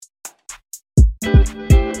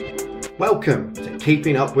Welcome to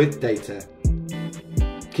Keeping Up with Data.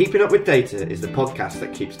 Keeping Up with Data is the podcast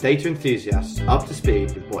that keeps data enthusiasts up to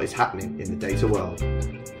speed with what is happening in the data world.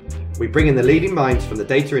 We bring in the leading minds from the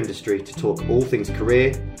data industry to talk all things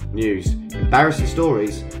career, news, embarrassing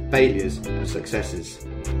stories, failures and successes.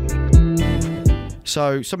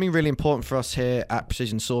 So something really important for us here at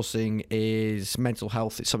Precision Sourcing is mental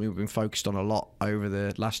health. It's something we've been focused on a lot over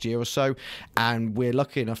the last year or so, and we're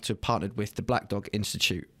lucky enough to have partnered with the Black Dog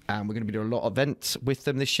Institute. And we're going to be doing a lot of events with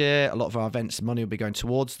them this year. A lot of our events, money will be going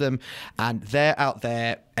towards them. And they're out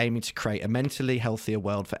there aiming to create a mentally healthier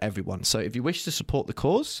world for everyone. So if you wish to support the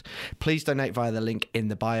cause, please donate via the link in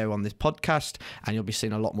the bio on this podcast, and you'll be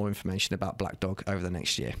seeing a lot more information about Black Dog over the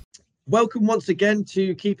next year. Welcome once again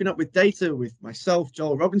to Keeping Up with Data with myself,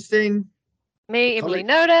 Joel Robinstein. Me, Emily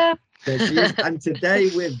Noda. There she is. And today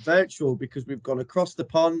we're virtual because we've gone across the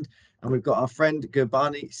pond and we've got our friend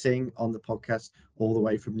Gurbani Singh on the podcast all the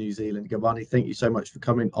way from New Zealand. Gurbani, thank you so much for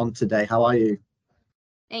coming on today. How are you?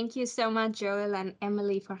 Thank you so much, Joel and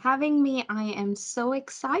Emily, for having me. I am so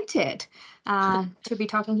excited to be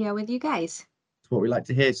talking here with you guys. That's what we like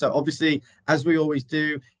to hear. So obviously, as we always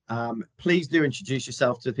do, please do introduce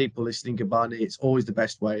yourself to the people listening, Gurbani. It's always the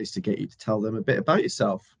best way is to get you to tell them a bit about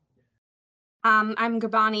yourself. I'm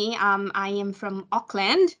Gurbani. I am from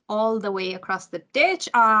Auckland, all the way across the ditch.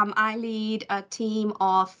 I lead a team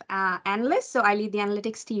of analysts. So I lead the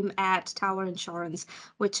analytics team at Tower Insurance,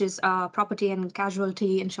 which is a property and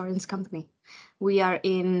casualty insurance company. We are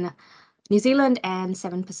in New Zealand and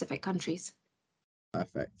 7 Pacific countries.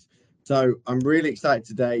 Perfect. So I'm really excited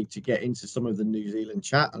today to get into some of the New Zealand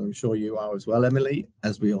chat, and I'm sure you are as well, Emily,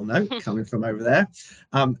 as we all know, coming from over there.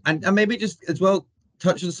 And maybe just as well,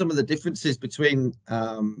 touch on some of the differences between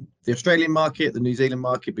the Australian market, the New Zealand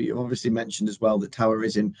market, but you obviously mentioned as well that Tower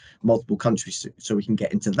is in multiple countries, so we can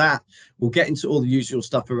get into that. We'll get into all the usual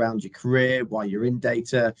stuff around your career, why you're in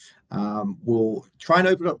data. We'll try and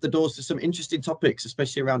open up the doors to some interesting topics,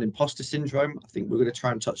 especially around imposter syndrome. I think we're going to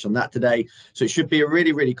try and touch on that today. So it should be a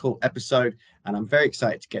really, really cool episode, and I'm very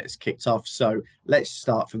excited to get us kicked off. So let's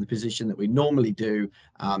start from the position that we normally do.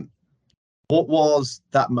 What was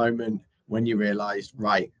that moment when you realized,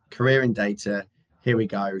 right, career in data, here we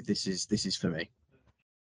go, this is for me?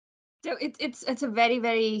 So it's a very,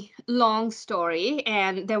 very long story,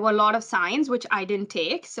 and there were a lot of science which I didn't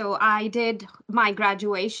take. So I did my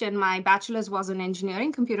graduation, my bachelor's was in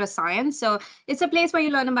engineering, computer science. So it's a place where you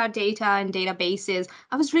learn about data and databases.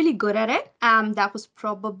 I was really good at it. That was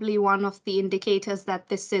probably one of the indicators that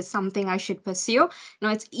this is something I should pursue.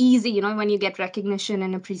 It's easy, when you get recognition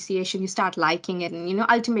and appreciation, you start liking it and,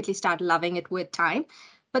 ultimately start loving it with time.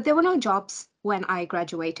 But there were no jobs when I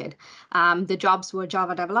graduated. The jobs were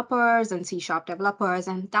Java developers and C# developers,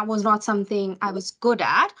 and that was not something I was good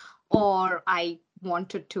at or I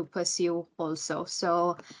wanted to pursue also.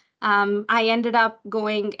 So I ended up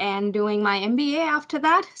going and doing my MBA after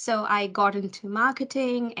that. So I got into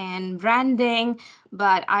marketing and branding,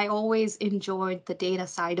 but I always enjoyed the data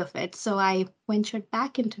side of it. So I ventured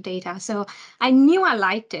back into data. So I knew I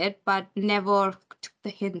liked it, but never took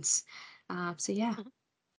the hints. So yeah.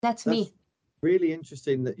 That's me. Really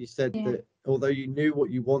interesting that you said that although you knew what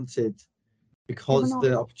you wanted, because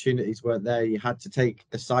the opportunities weren't there, you had to take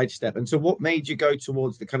a sidestep. And so what made you go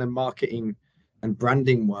towards the kind of marketing and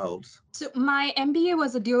branding world? So my MBA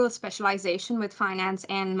was a dual specialization with finance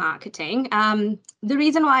and marketing. The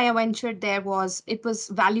reason why I ventured there was it was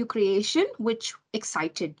value creation, which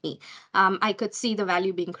excited me. I could see the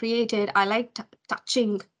value being created. I liked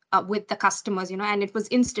touching with the customers, and it was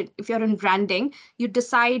instant. If you're in branding, you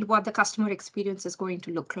decide what the customer experience is going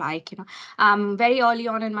to look like. Very early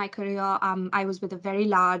on in my career, I was with a very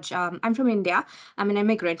large, I'm from India, I'm an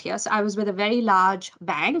immigrant here. So I was with a very large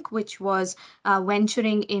bank, which was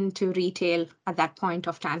venturing into retail at that point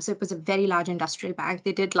of time. So it was a very large industrial bank.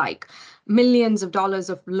 They did like millions of dollars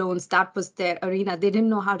of loans. That was their arena. They didn't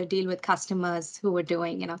know how to deal with customers who were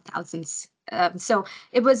doing, thousands. So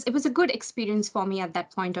it was a good experience for me at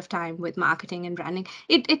that point of time with marketing and branding.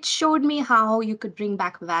 It showed me how you could bring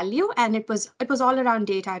back value, and it was all around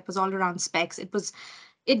data. It was all around specs.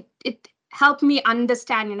 It helped me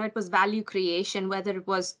understand, it was value creation, whether it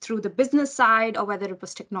was through the business side or whether it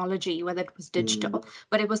was technology, whether it was digital,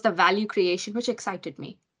 but it was the value creation which excited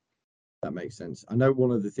me. That makes sense. I know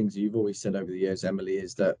one of the things you've always said over the years, Emily,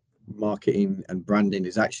 is that marketing and branding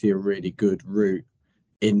is actually a really good route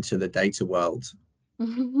into the data world.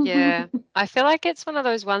 Yeah, I feel like it's one of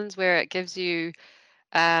those ones where it gives you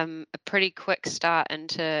a pretty quick start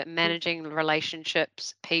into managing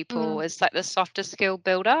relationships, people. Mm, It's like the softer skill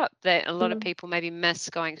build up that a lot of mm, people maybe miss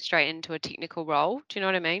going straight into a technical role. Do you know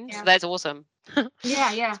what I mean? So yeah. that's awesome.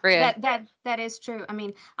 Yeah, It's rare. that is true. I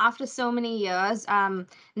mean, after so many years,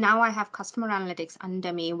 now I have customer analytics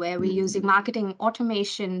under me where we're using marketing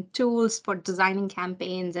automation tools for designing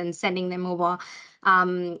campaigns and sending them over.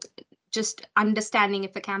 Um, just understanding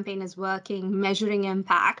if the campaign is working, measuring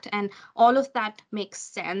impact, and all of that makes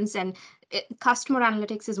sense. And customer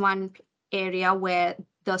analytics is one area where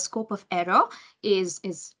the scope of error is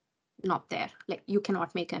not there. Like you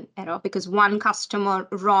cannot make an error because one customer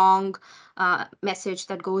wrong message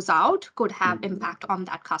that goes out could have impact on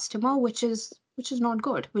that customer, which is not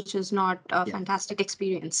good, which is not a Yeah. fantastic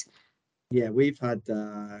experience. Yeah,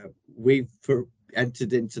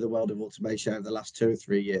 entered into the world of automation over the last 2 or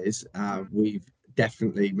 3 years. We've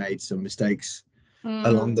definitely made some mistakes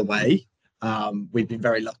along the way. We've been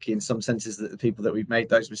very lucky in some senses that the people that we've made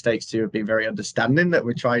those mistakes to have been very understanding that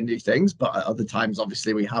we're trying new things, but at other times,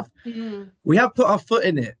 obviously, we have put our foot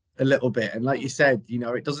in it a little bit. And like you said,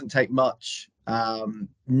 it doesn't take much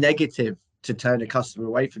negative to turn a customer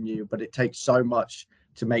away from you, but it takes so much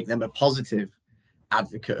to make them a positive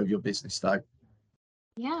advocate of your business, though.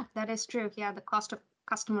 Yeah, that is true. Yeah, the cost of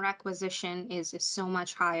customer acquisition is so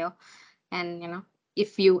much higher. And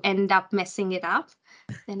if you end up messing it up,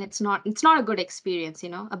 then it's not a good experience.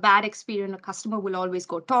 A bad experience, a customer will always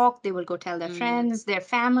go talk, they will go tell their friends, their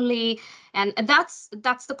family, and that's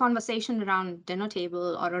the conversation around dinner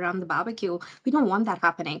table or around the barbecue. We don't want that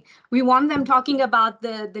happening. We want them talking about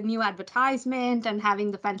the new advertisement and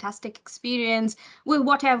having the fantastic experience with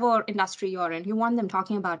whatever industry you're in. You want them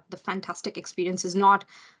talking about the fantastic experiences, not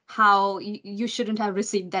how you shouldn't have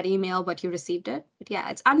received that email, but you received it. But yeah,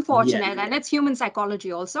 it's unfortunate, and it's human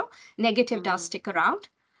psychology also. Negative does stick around.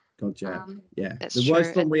 Gotcha. Yeah. That's The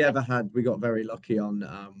worst true. one we ever had, we got very lucky on.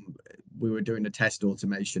 We were doing a test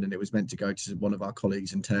automation and it was meant to go to one of our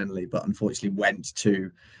colleagues internally, but unfortunately went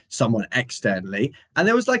to someone externally. And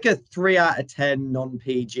there was like a 3 out of 10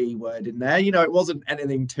 non-PG word in there. It wasn't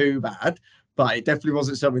anything too bad, but it definitely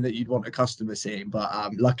wasn't something that you'd want a customer seeing.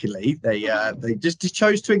 But luckily, they just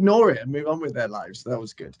chose to ignore it and move on with their lives. So that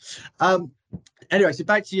was good. Anyway, so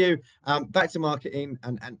back to you, back to marketing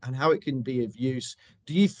and how it can be of use.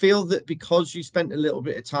 Do you feel that because you spent a little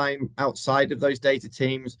bit of time outside of those data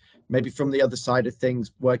teams, maybe from the other side of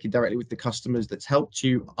things, working directly with the customers, that's helped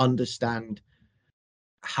you understand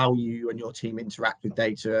how you and your team interact with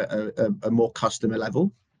data at a more customer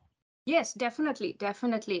level? Yes, definitely.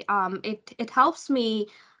 It helps me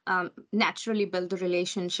naturally build the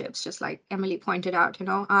relationships, just like Emily pointed out,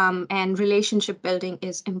 and relationship building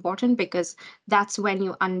is important because that's when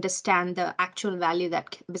you understand the actual value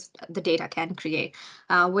that the data can create.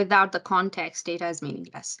 Without the context, data is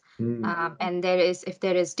meaningless. And if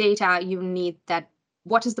there is data, you need that.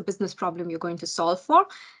 What is the business problem you're going to solve for?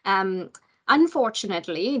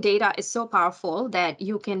 Unfortunately, data is so powerful that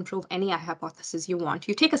you can prove any hypothesis you want.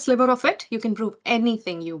 You take a sliver of it, you can prove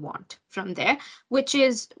anything you want from there, which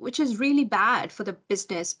is really bad for the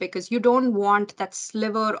business because you don't want that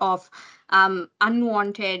sliver of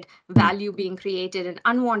unwanted value being created and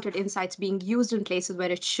unwanted insights being used in places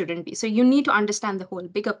where it shouldn't be. So you need to understand the whole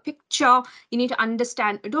bigger picture. You need to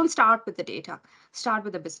understand, don't start with the data, start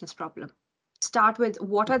with the business problem. Start with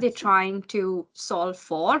what are they trying to solve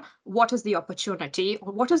for, what is the opportunity,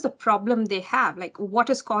 or what is the problem they have, like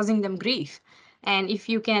what is causing them grief. And if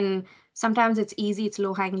you can, sometimes it's easy, it's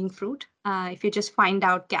low hanging fruit. If you just find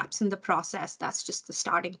out gaps in the process, that's just the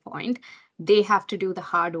starting point. They have to do the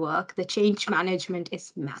hard work. The change management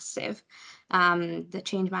is massive. The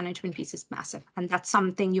change management piece is massive, and that's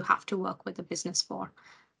something you have to work with the business for.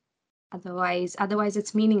 Otherwise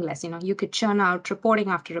it's meaningless. You could churn out reporting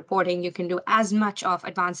after reporting. You can do as much of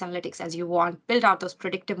advanced analytics as you want, build out those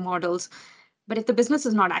predictive models. But if the business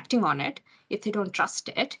is not acting on it, if they don't trust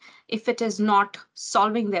it, if it is not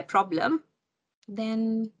solving their problem,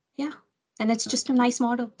 then it's just a nice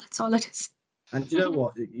model. That's all it is. And do you know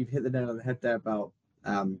what? You've hit the nail on the head there about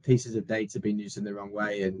pieces of data being used in the wrong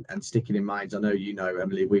way and sticking in minds. I know,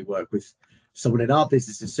 Emily, we work with someone in our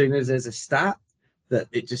business. As soon as there's a stat, that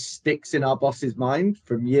it just sticks in our boss's mind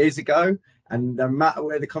from years ago. And no matter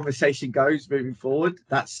where the conversation goes moving forward,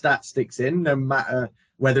 that stat sticks in, no matter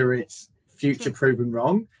whether it's future proven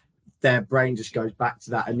wrong, their brain just goes back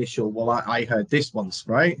to that initial, well, I heard this once,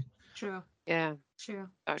 right? True. Yeah. True.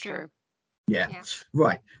 So true. Yeah.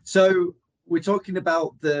 Right. So we're talking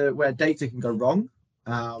about where data can go wrong.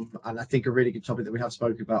 And I think a really good topic that we have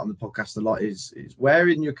spoken about on the podcast a lot is where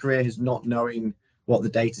in your career has not knowing what the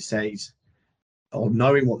data says or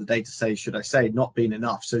knowing what the data says, should I say, not being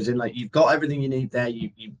enough. So it's in like, you've got everything you need there. You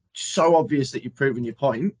so obvious that you've proven your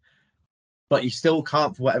point, but you still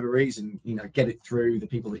can't, for whatever reason, get it through the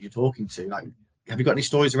people that you're talking to. Like, have you got any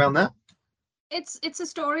stories around that? It's a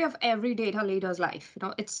story of every data leader's life.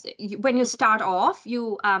 It's when you start off,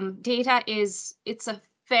 data it's a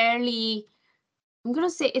fairly, I'm going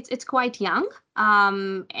to say it's quite young,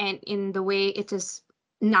 and in the way it is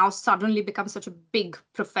now suddenly become such a big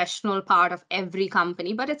professional part of every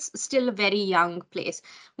company, but it's still a very young place.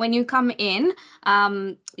 When you come in,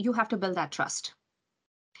 you have to build that trust.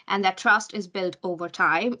 And that trust is built over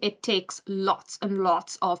time. It takes lots and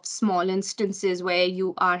lots of small instances where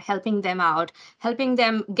you are helping them out, helping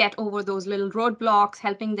them get over those little roadblocks,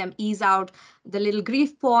 helping them ease out the little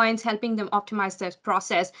grief points, helping them optimize their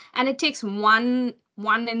process. And it takes one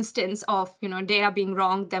instance of data being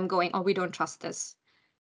wrong, them going, oh, we don't trust this.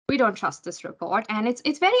 We don't trust this report. And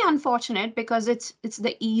it's very unfortunate because it's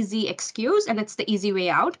the easy excuse and it's the easy way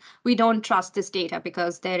out. We don't trust this data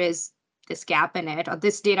because there is this gap in it, or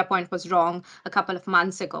this data point was wrong a couple of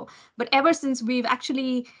months ago. But ever since we've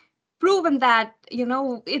actually proven that,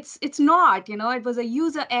 it's not, it was a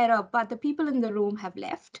user error, but the people in the room have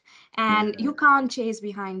left, and you can't chase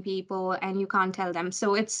behind people and you can't tell them.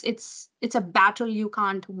 So it's a battle you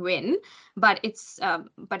can't win, but it's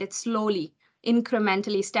slowly,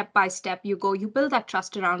 incrementally, step by step, you build that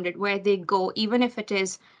trust around it, where they go, even if it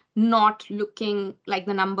is not looking like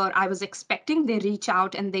the number I was expecting, they reach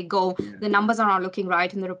out and they go, the numbers are not looking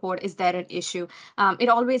right in the report. Is there an issue? It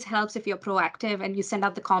always helps if you're proactive and you send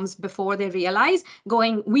out the comms before they realize,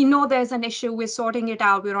 going, we know there's an issue, we're sorting it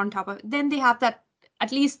out, we're on top of it. Then they have that,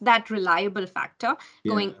 at least that reliable factor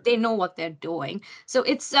going, they know what they're doing. So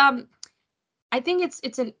it's I think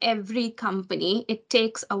it's in every company. It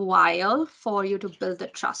takes a while for you to build the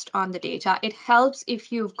trust on the data. It helps if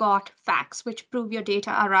you've got facts which prove your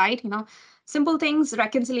data are right. Simple things,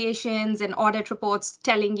 reconciliations and audit reports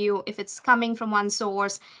telling you if it's coming from one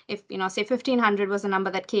source. If, say 1500 was the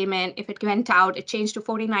number that came in, if it went out, it changed to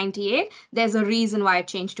 4098. There's a reason why it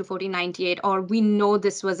changed to 4098, or we know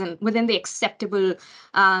this wasn't within the acceptable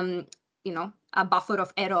a buffer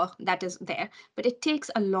of error that is there. But it takes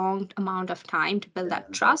a long amount of time to build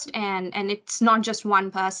that trust, and it's not just one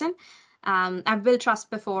person. I've built trust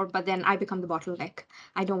before, but then I become the bottleneck.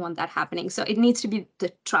 I don't want that happening. So it needs to be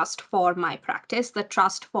the trust for my practice, the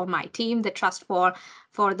trust for my team, the trust for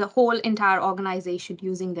the whole entire organization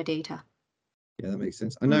using the data. Yeah, that makes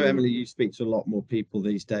sense. I know, Emily, you speak to a lot more people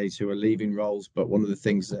these days who are leaving roles, but one of the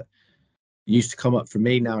things that used to come up for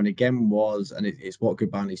me now and again was, and it's what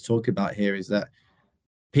Gurbanli's talking about here, is that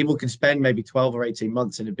people can spend maybe 12 or 18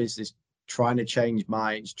 months in a business trying to change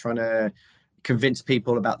minds, trying to convince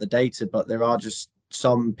people about the data, but there are just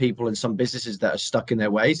some people and some businesses that are stuck in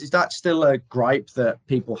their ways. Is that still a gripe that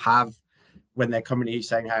people have when they're coming to you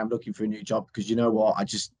saying, hey, I'm looking for a new job because you know what, I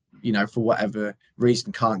just, for whatever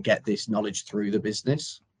reason can't get this knowledge through the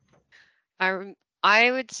business?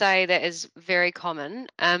 I would say that is very common,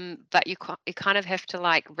 but you kind of have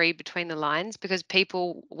to read between the lines, because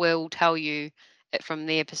people will tell you it from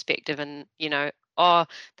their perspective, and oh,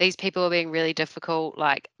 these people are being really difficult,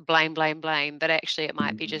 blame, but actually it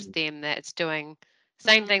might be just them that's doing the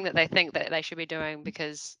same thing that they think that they should be doing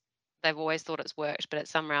because they've always thought it's worked, but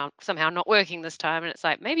it's somehow not working this time. And it's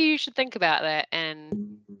like, maybe you should think about that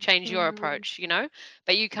and change your approach,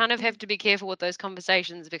 but you kind of have to be careful with those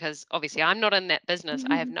conversations, because obviously I'm not in that business.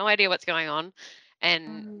 I have no idea what's going on.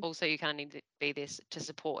 And also you kind of need to be there to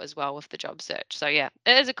support as well with the job search. So yeah,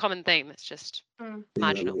 it is a common theme. It's just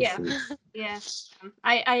marginal. Yeah.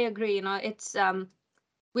 I agree. It's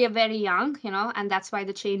we are very young, and that's why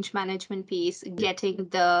the change management piece, getting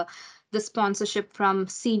the sponsorship from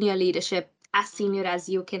senior leadership, as senior as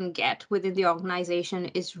you can get within the organization,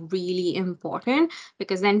 is really important,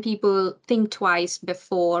 because then people think twice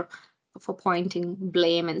before pointing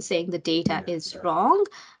blame and saying the data is wrong.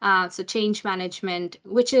 So change management,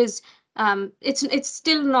 which is it's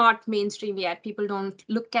still not mainstream yet. People don't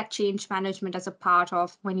look at change management as a part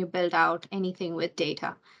of when you build out anything with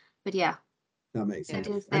data. But yeah, that makes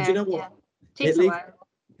sense. And you know what? Takes a while.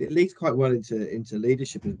 It leads quite well into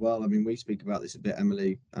leadership as well. I mean, we speak about this a bit,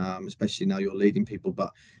 Emily, especially now you're leading people.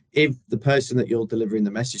 But if the person that you're delivering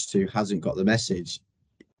the message to hasn't got the message,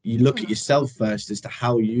 you look at yourself first as to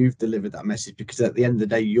how you've delivered that message, because at the end of the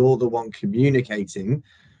day, you're the one communicating.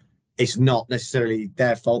 It's not necessarily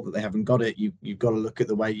their fault that they haven't got it. You've got to look at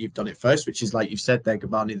the way you've done it first, which is, like you've said there,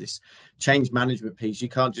 Gurbanli, this change management piece. You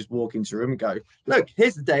can't just walk into a room and go, look,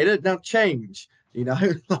 here's the data, now change. You know,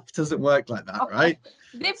 life doesn't work like that, right?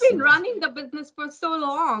 They've So- been running the business for so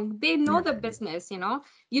long. They know Yeah. the business, you know.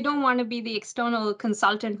 You don't want to be the external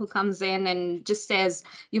consultant who comes in and just says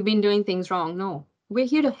you've been doing things wrong. No, we're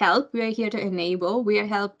here to help. We're here to enable. We are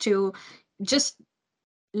help to just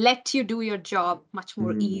let you do your job much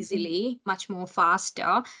more easily, much more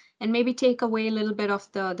faster, and maybe take away a little bit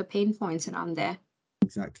of the pain points around there.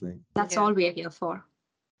 Exactly. That's Yeah. all we're here for.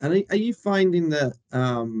 And are you finding that,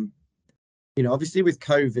 you know, obviously with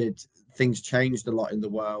COVID, things changed a lot in the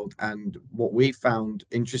world. And what we found,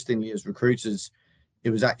 interestingly, as recruiters, it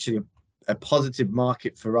was actually a positive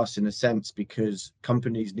market for us in a sense because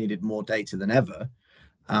companies needed more data than ever.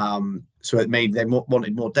 So it made they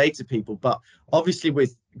wanted more data people. But obviously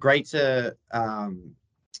with greater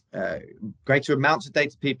amounts of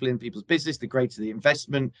data people in people's business, the greater the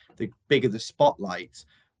investment, the bigger the spotlight.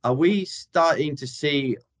 Are we starting to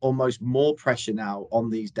see almost more pressure now on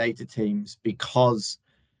these data teams because,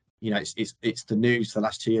 you know, it's the news for the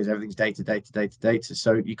last 2 years, everything's data,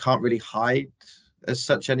 so you can't really hide as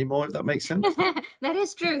such anymore, if that makes sense? That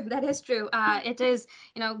is true. That is true. It is,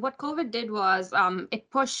 you know, what COVID did was it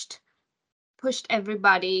pushed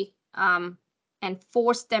everybody and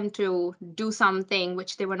forced them to do something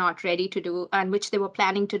which they were not ready to do and which they were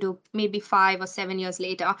planning to do maybe 5 or 7 years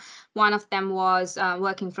later. One of them was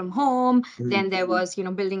working from home. Then there was, you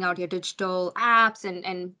know, building out your digital apps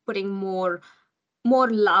and putting more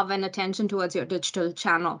love and attention towards your digital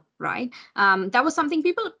channel, right? That was something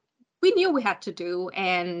we knew we had to do,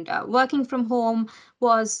 and working from home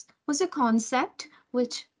was a concept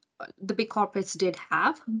which the big corporates did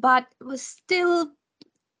have, but was still,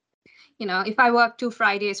 you know, if I work 2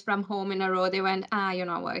 Fridays from home in a row, they went, you're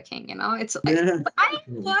not working, you know. It's like, Yeah. but I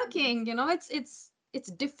am working, you know. It's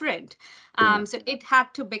different. Yeah. So it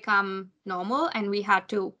had to become normal, and we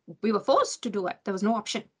were forced to do it. There was no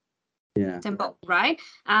option. Yeah. Simple, right?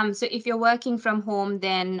 So if you're working from home,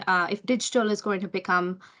 then if digital is going to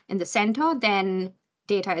become in the center, then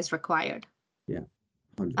data is required. Yeah.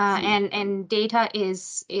 And data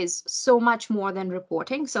is so much more than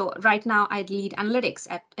reporting. So right now I lead analytics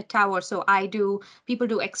at Tower. So people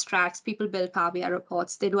do extracts, people build Power BI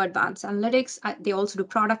reports, they do advanced analytics, they also do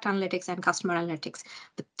product analytics and customer analytics.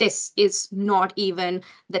 But this is not even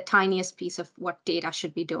the tiniest piece of what data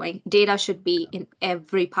should be doing. Data should be in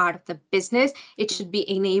every part of the business. It should be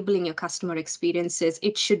enabling your customer experiences.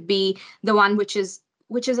 It should be the one which is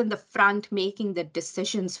in the front making the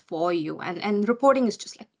decisions for you, and reporting is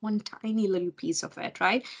just like one tiny little piece of it,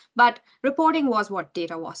 right? But reporting was what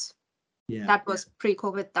data was. Yeah. That was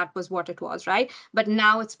pre-COVID, that was what it was, right? But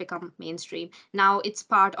now it's become mainstream. Now it's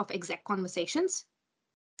part of exec conversations.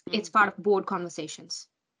 It's part of board conversations.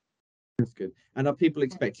 That's good. And are people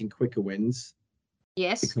expecting quicker wins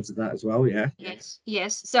Yes. because of that as well? Yeah.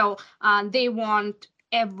 Yes. So they want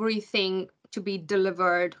everything to be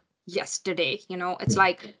delivered yesterday. You know, it's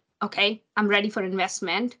like, okay, I'm ready for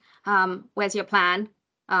investment. Where's your plan?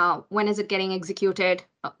 When is it getting executed?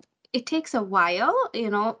 It takes a while, you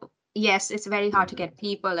know. Yes, it's very hard to get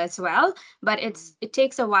people as well, but it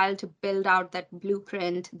takes a while to build out that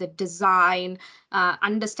blueprint, the design,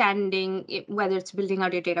 understanding whether it's building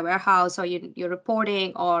out your data warehouse or your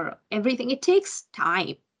reporting or everything. It takes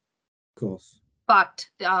time. Of course. But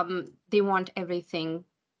they want everything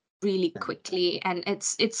really quickly, and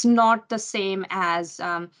it's not the same as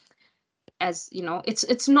you know,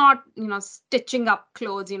 it's not, you know, stitching up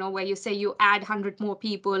clothes, you know, where you say you add 100 more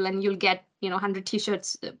people and you'll get, you know, 100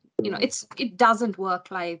 t-shirts. You know, it doesn't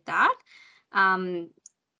work like that.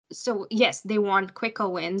 So yes, they want quicker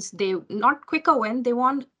wins. They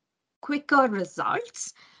want quicker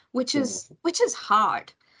results, which is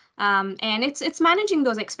hard. And it's managing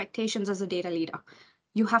those expectations as a data leader.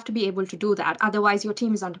 You have to be able to do that. Otherwise, your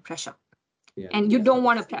team is under pressure. Yeah. And you don't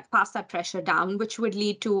want to pass that pressure down, which would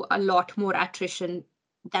lead to a lot more attrition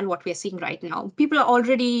than what we're seeing right now. People are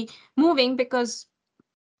already moving because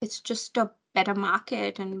it's just a better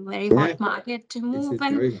market and very hot market to move.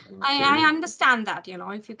 And I understand that, you know,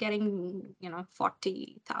 if you're getting, you know,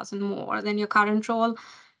 40,000 more than your current role,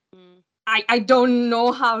 I don't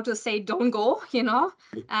know how to say don't go, you know.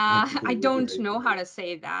 I don't know how to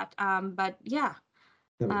say that. But yeah,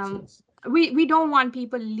 That makes sense. we don't want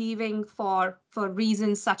people leaving for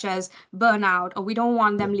reasons such as burnout, or we don't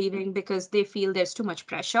want them leaving because they feel there's too much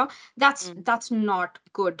pressure. That's not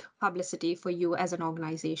good publicity for you as an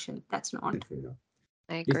organization. That's not.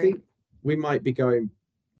 I agree. Do you think we might be going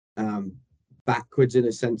backwards in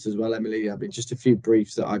a sense as well, Emily? I mean, just a few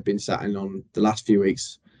briefs that I've been sat in on the last few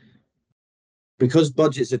weeks. Because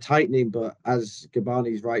budgets are tightening, but as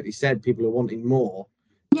Gabani's rightly said, people are wanting more.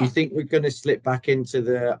 Do you think we're going to slip back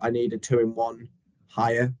into I need a 2-in-1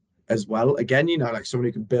 hire as well. Again, you know, like someone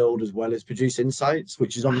who can build as well as produce insights,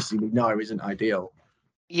 which is obviously we know isn't ideal.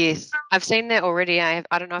 Yes, I've seen that already. I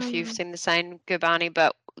don't know if you've seen the same, Gurbani,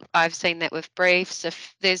 but I've seen that with briefs.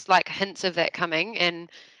 If there's like hints of that coming, and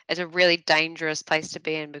it's a really dangerous place to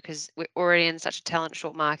be in because we're already in such a talent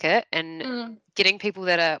short market, and getting people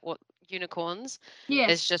that are unicorns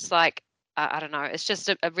is just like, I don't know, it's just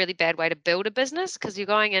a really bad way to build a business because you're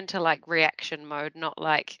going into like reaction mode, not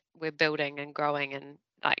like we're building and growing, and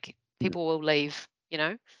like people will leave, you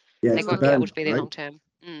know, Yeah, they it's the won't be able burn, to be there right? long term.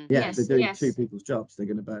 Yeah, if Yes, they're doing yes. two people's jobs, they're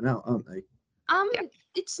going to burn out, aren't they? Yeah.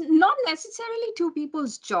 It's not necessarily two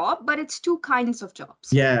people's job, but it's two kinds of jobs.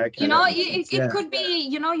 Yeah, okay, You know, that makes sense, yeah. it could be,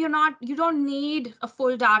 you know, you don't need a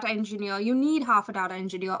full data engineer. You need half a data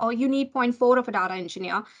engineer, or you need 0.4 of a data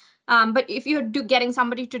engineer. But if you're getting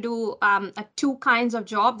somebody to do a two kinds of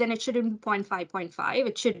job, then it shouldn't be 0.5, 0.5.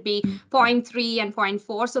 It should be 0.3 and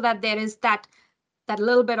 0.4, so that there is that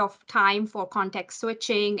little bit of time for context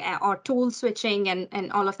switching or tool switching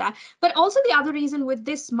and all of that. But also the other reason, with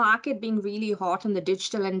this market being really hot in the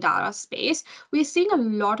digital and data space, we're seeing a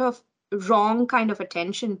lot of wrong kind of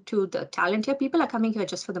attention to the talent here. People are coming here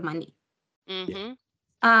just for the money. Mm-hmm.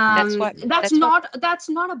 That's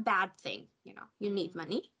not a bad thing. You know, you need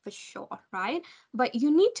money for sure, right? But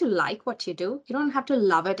you need to like what you do. You don't have to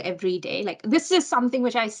love it every day. Like, this is something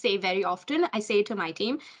which I say very often. I say to my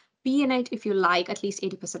team, be in it if you like at least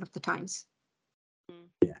 80% of the times.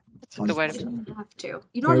 Yeah, That's a good way to You put it. don't have to.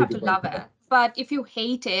 You don't have to love it. But if you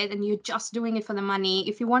hate it and you're just doing it for the money,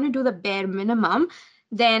 if you want to do the bare minimum,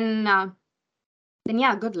 then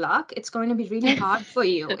yeah, good luck. It's going to be really hard for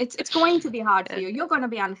you. It's going to be hard for you. You're going to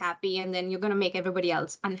be unhappy, and then you're going to make everybody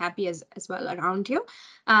else unhappy as well around you.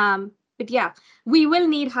 But yeah, we will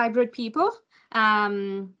need hybrid people.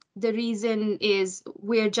 The reason is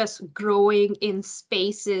we're just growing in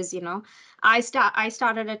spaces. You know, I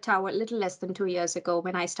started at Tower a little less than 2 years ago.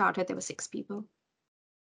 When I started, there were 6 people.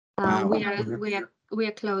 Wow.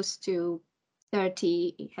 We're close to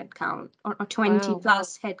 30 headcount or 20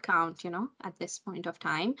 plus headcount, you know, at this point of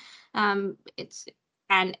time.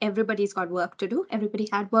 And everybody's got work to do. Everybody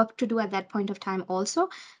had work to do at that point of time also.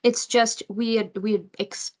 It's just we're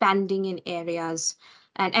expanding in areas.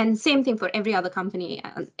 And same thing for every other company,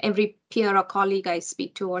 every peer or colleague I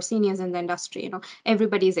speak to, or seniors in the industry, you know,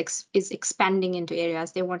 everybody is expanding into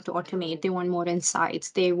areas. They want to automate, they want more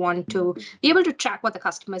insights, they want to be able to track what the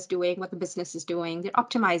customer is doing, what the business is doing. They're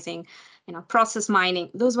optimizing, you know, process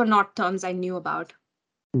mining. Those were not terms I knew about.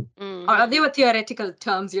 Or they were theoretical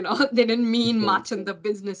terms, you know, they didn't mean much in the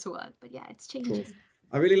business world. But yeah, it's changing.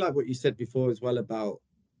 I really like what you said before as well about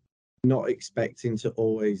not expecting to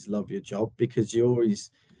always love your job, because you always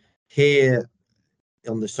hear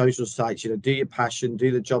on the social sites, you know, do your passion, do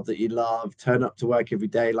the job that you love, turn up to work every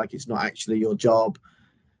day like it's not actually your job.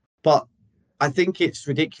 But I think it's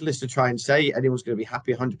ridiculous to try and say anyone's going to be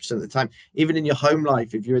happy 100% of the time. Even in your home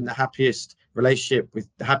life, if you're in the happiest relationship with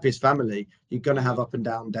the happiest family, you're going to have up and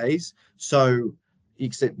down days. So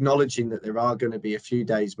it's acknowledging that there are going to be a few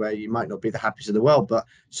days where you might not be the happiest in the world. But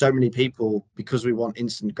so many people, because we want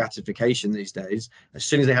instant gratification these days, as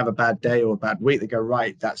soon as they have a bad day or a bad week, they go,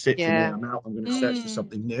 right, that's it for me, I'm out, I'm going to search for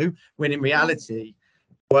something new. When in reality,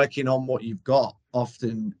 working on what you've got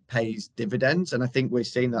often pays dividends. And I think we're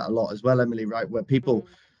seeing that a lot as well, Emily, right? Where people,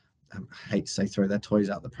 I hate to say throw their toys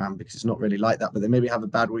out the pram, because it's not really like that, but they maybe have a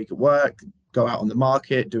bad week at work, go out on the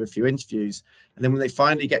market, do a few interviews. And then when they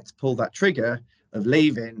finally get to pull that trigger of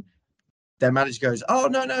leaving, their manager goes, oh,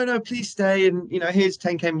 no, please stay. And, you know, here's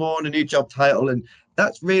 10K more and a new job title. And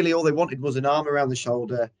that's really all they wanted, was an arm around the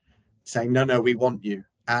shoulder saying, no, we want you.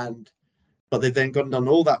 But they've then gone and done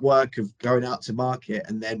all that work of going out to market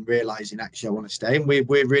and then realizing, actually, I want to stay. And we're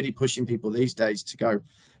really pushing people these days to go,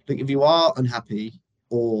 look, if you are unhappy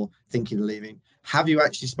or thinking of leaving, have you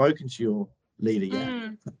actually spoken to your leader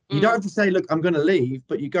yet? You don't have to say, look, I'm going to leave,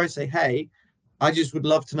 but you go and say, hey, I just would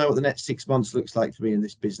love to know what the next 6 months looks like for me in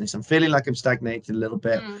this business. I'm feeling like I'm stagnated a little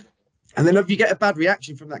bit. And then if you get a bad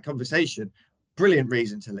reaction from that conversation, brilliant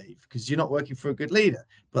reason to leave, because you're not working for a good leader.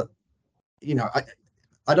 But, you know,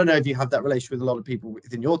 I don't know if you have that relationship with a lot of people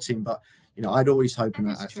within your team, but, you know, I'd always hope, and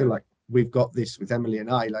I feel like we've got this with Emily and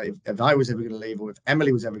I, like if I was ever going to leave, or if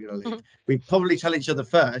Emily was ever going to leave, we'd probably tell each other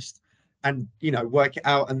first and, you know, work it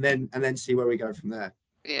out and then see where we go from there.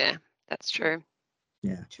 Yeah, that's true.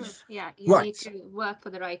 Yeah. True. Yeah, you need to work for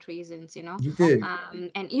the right reasons, you know. You do.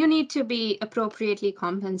 And you need to be appropriately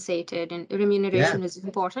compensated, and remuneration is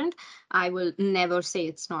important. I will never say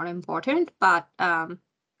it's not important, but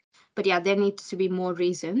yeah, there needs to be more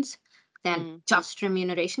reasons than just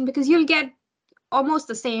remuneration, because you'll get almost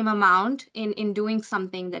the same amount in doing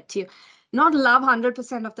something that not love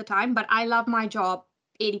 100% of the time, but I love my job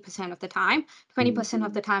 80% of the time. 20%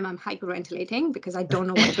 of the time I'm hyperventilating because I don't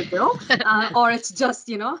know what to do, or it's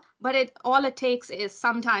just, but all it takes is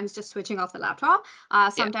sometimes just switching off the laptop.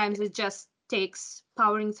 Sometimes it just takes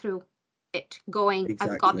powering through it, going,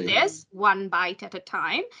 I've got this one bite at a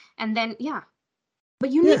time, and then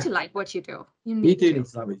but you need to like what you do. You do need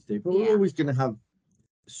to like what you do, but we're always going to have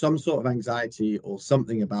some sort of anxiety or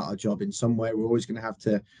something about our job in some way. We're always going to have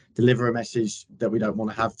to deliver a message that we don't want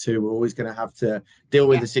to have to. We're always going to have to deal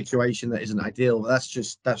with a situation that isn't ideal. That's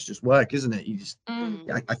just work, isn't it? You just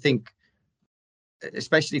I think,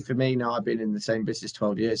 especially for me now, I've been in the same business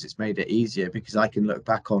 12 years, it's made it easier because I can look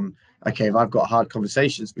back on, okay, if I've got hard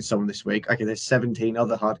conversations with someone this week, okay, there's 17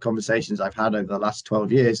 other hard conversations I've had over the last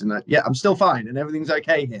 12 years, and I'm still fine and everything's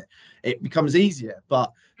okay here. It becomes easier.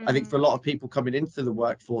 But I think for a lot of people coming into the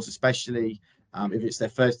workforce, especially if it's their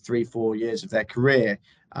first 3-4 years of their career,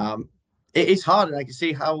 it is hard. And I can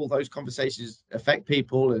see how all those conversations affect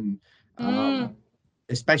people, and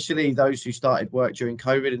especially those who started work during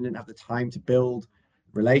COVID and didn't have the time to build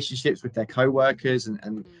relationships with their co-workers.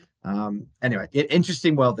 And anyway,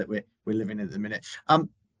 interesting world that we're living in at the minute.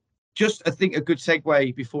 Just, I think, a good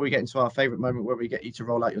segue before we get into our favorite moment where we get you to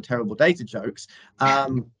roll out your terrible data jokes,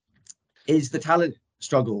 is the talent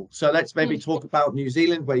struggle. So let's maybe talk about New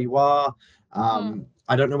Zealand, where you are.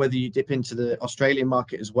 I don't know whether you dip into the Australian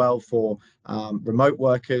market as well for remote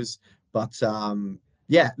workers, but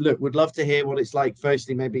look, would love to hear what it's like,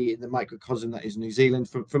 firstly, maybe in the microcosm that is New Zealand,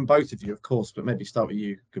 from both of you, of course, but maybe start with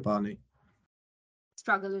you, Kibani.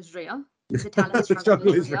 Struggle is real. The talent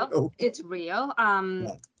struggle is real. It's real.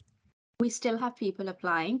 We still have people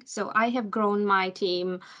applying. So I have grown my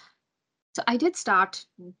team. So I did start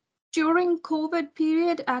during COVID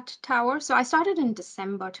period at Tower. So I started in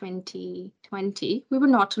December 2020. We were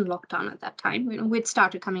not in lockdown at that time. We'd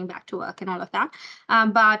started coming back to work and all of that.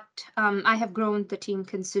 But I have grown the team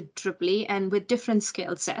considerably and with different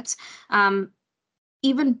skill sets.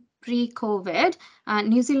 Even pre-COVID,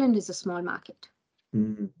 New Zealand is a small market.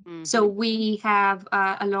 So we have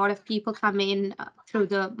a lot of people come in through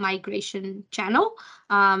the migration channel,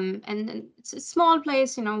 and it's a small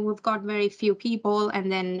place. We've got very few people, and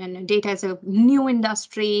then data is a new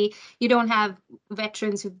industry. You don't have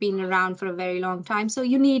veterans who've been around for a very long time, so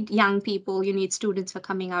you need young people. You need students who are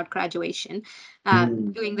coming out graduation,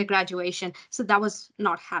 doing the graduation. So that was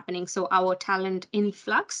not happening. So our talent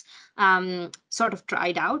influx sort of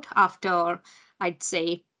dried out after, I'd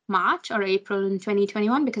say, March or April in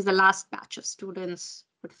 2021, because the last batch of students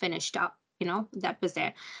would finished up, that was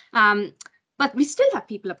there. But we still have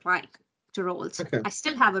people applying to roles. Okay. I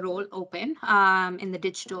still have a role open in the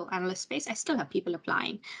digital analyst space. I still have people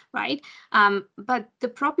applying, right? But the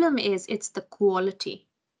problem is it's the quality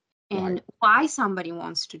and why somebody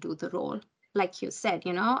wants to do the role. Like you said,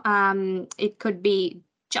 it could be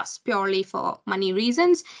just purely for money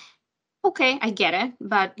reasons. Okay, I get it.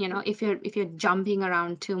 But, if you're jumping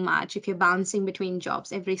around too much, if you're bouncing between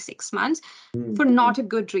jobs every 6 months for not a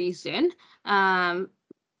good reason, so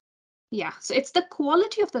it's the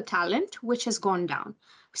quality of the talent which has gone down.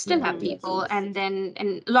 We still have people, and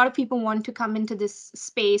a lot of people want to come into this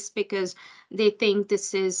space because they think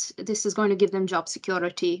this is going to give them job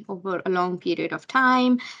security over a long period of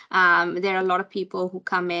time. There are a lot of people who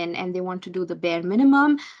come in and they want to do the bare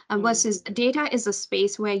minimum, versus data is a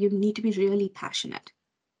space where you need to be really passionate.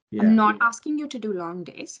 I'm not asking you to do long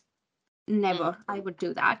days. Never. I would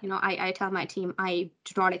do that. I tell my team, I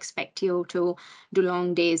do not expect you to do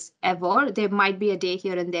long days ever. There might be a day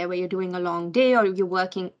here and there where you're doing a long day or you're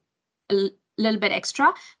working a little bit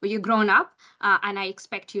extra, but you're grown up, and I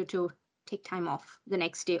expect you to take time off the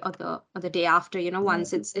next day or the day after,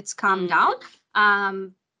 once it's calmed down.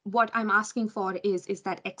 What I'm asking for is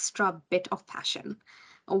that extra bit of passion,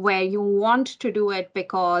 where you want to do it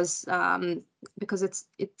because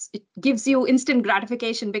it gives you instant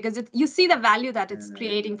gratification, because you see the value that it's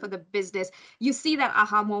creating for the business. You see that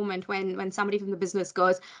aha moment when somebody from the business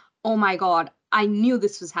goes, oh my God, I knew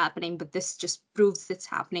this was happening, but this just proves it's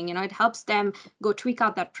happening. It helps them go tweak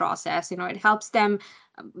out that process. It helps them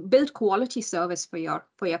build quality service for your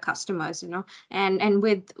customers. And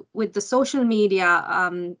with the social media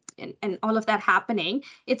and all of that happening,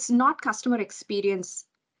 it's not customer experience.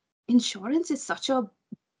 Insurance is such a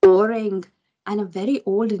boring and a very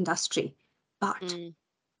old industry, but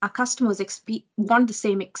our customers want the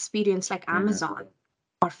same experience like Amazon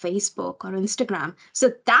or Facebook or Instagram.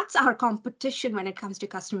 So that's our competition when it comes to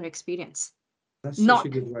customer experience. That's not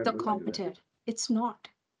the competitor. It's not,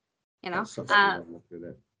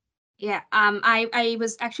 Yeah, I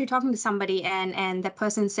was actually talking to somebody, and the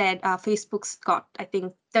person said Facebook's got, I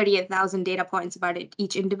think, 38,000 data points about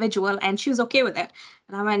each individual, and she was okay with it.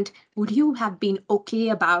 And I went, would you have been okay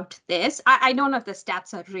about this? I don't know if the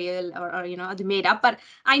stats are real or they made up, but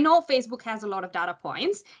I know Facebook has a lot of data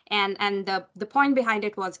points, and the point behind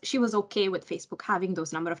it was she was okay with Facebook having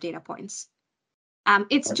those number of data points.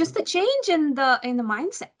 It's just a change in the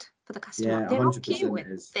mindset for the customer. Yeah, They're 100% okay with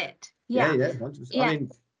it is. it. Yeah, Yeah. 100%. Yeah. I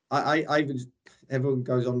mean, I even everyone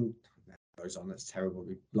goes on. That's terrible.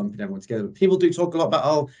 We're lumping everyone together. But people do talk a lot about,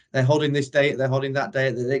 oh, they're holding this data, they're holding that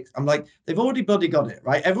data. I'm like, they've already bloody got it,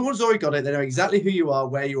 right? Everyone's already got it. They know exactly who you are,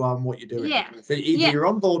 where you are, and what you're doing. Yeah. So either Yeah. you're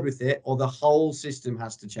on board with it, or the whole system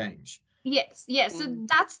has to change. Yes, yes. So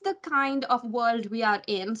that's the kind of world we are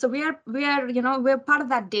in. So we're part of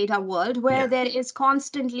that data world where there is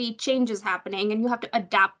constantly changes happening, and you have to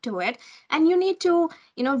adapt to it. And you need to,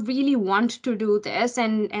 really want to do this.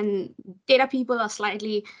 And data people are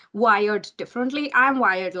slightly wired differently. I'm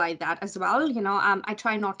wired like that as well. I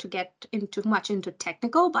try not to get much into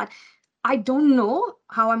technical, but I don't know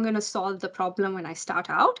how I'm going to solve the problem when I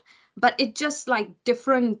start out. But it just like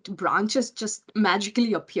different branches just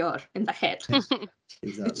magically appear in the head.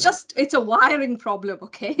 Exactly. It's a wiring problem,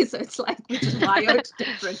 okay? So it's like we're just wired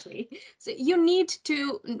differently. So you need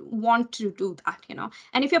to want to do that,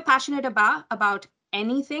 And if you're passionate about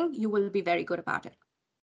anything, you will be very good about it.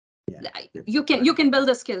 Yeah. You can build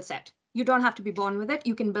a skill set. You don't have to be born with it.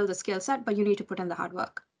 You can build a skill set, but you need to put in the hard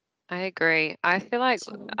work. I agree. I feel like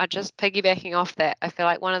I just piggybacking off that, I feel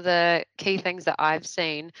like one of the key things that I've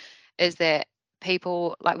seen is that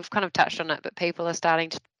people, like we've kind of touched on it, but people are starting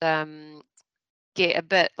to get a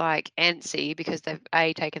bit like antsy because they've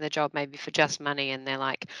taken the job maybe for just money, and they're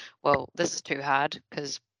like, well, this is too hard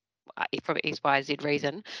because from XYZ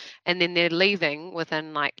reason, and then they're leaving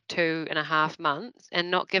within like 2.5 months and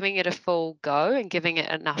not giving it a full go and giving it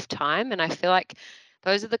enough time. And I feel like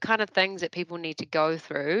those are the kind of things that people need to go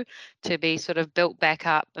through to be sort of built back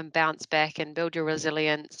up and bounce back and build your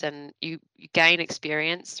resilience, and you gain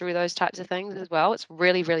experience through those types of things as well. It's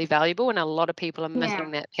really, really valuable, and a lot of people are missing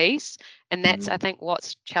that piece. And that's, I think,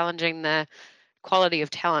 what's challenging the quality of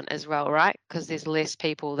talent as well, right? Because there's less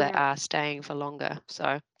people that are staying for longer.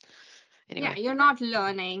 So anyway. Yeah, you're not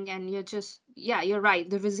learning, and you're just, you're right.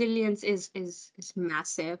 The resilience is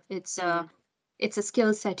massive. It's a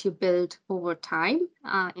skill set you build over time.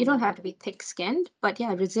 You don't have to be thick-skinned, but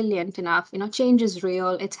resilient enough. Change is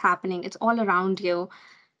real. It's happening. It's all around you.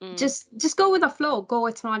 Just go with the flow.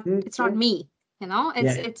 It's not me.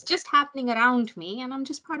 It's just happening around me, and I'm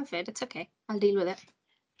just part of it. It's okay. I'll deal with it.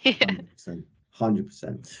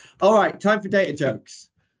 100%. All right, time for data jokes.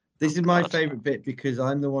 This is my favorite bit because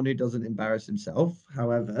I'm the one who doesn't embarrass himself.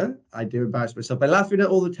 However, I do embarrass myself by laughing at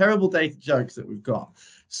all the terrible data jokes that we've got.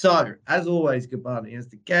 So, as always, Gopani, as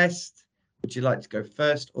the guest, would you like to go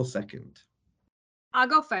first or second? I'll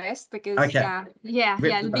go first because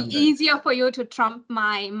it'll be easier for you to trump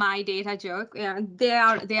my data joke. Yeah, they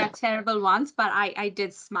are terrible ones, but I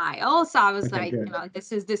did smile, so I was like,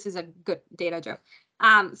 this is a good data joke.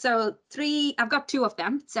 So I've got two of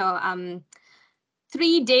them. So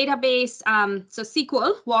 3 database, so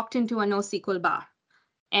SQL walked into a NoSQL bar,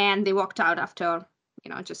 and they walked out after,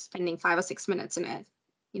 just spending 5 or 6 minutes in it.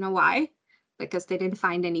 You know why? Because they didn't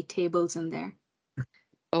find any tables in there.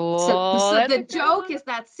 So the joke is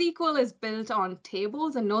that SQL is built on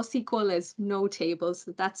tables and NoSQL is no tables.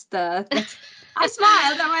 So that's I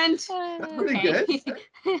smiled. I went, that's pretty good.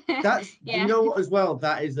 That's you know what as well,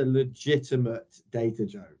 that is a legitimate data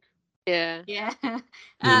joke. Yeah.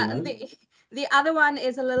 The other one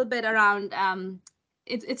is a little bit around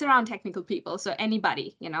it's around technical people. So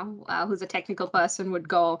anybody, who's a technical person would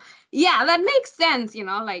go, yeah, that makes sense,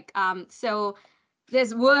 so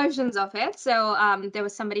there's versions of it. So there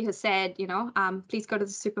was somebody who said, please go to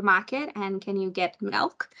the supermarket and can you get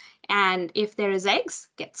milk? And if there is eggs,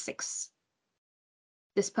 get 6.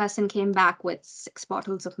 This person came back with 6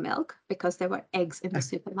 bottles of milk because there were eggs in the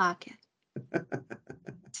supermarket.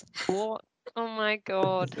 What? Oh my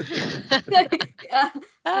God. This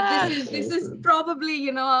is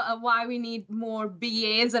probably, why we need more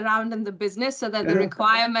BAs around in the business, so that the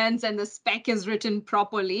requirements and the spec is written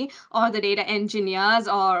properly, or the data engineers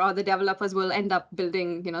or the developers will end up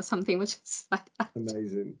building, something which is like that.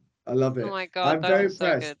 Amazing. I love it. Oh my God, I'm very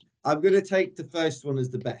impressed. So good. I'm going to take the first one as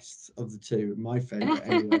the best of the two. My favorite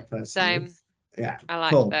anyway, personally. Same. Yeah. I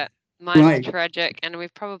like that. Mine's tragic, and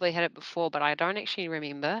we've probably had it before, but I don't actually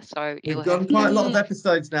remember. So we've done quite a lot of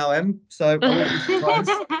episodes now, Em. So I won't be surprised.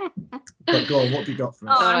 But go on, what have you got for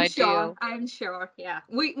us? Oh, I'm sure. Yeah,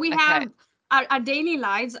 we have our daily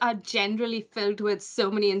lives are generally filled with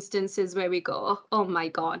so many instances where we go, oh my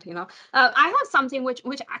God, I have something which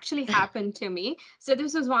actually happened to me. So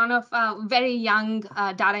this was one of very young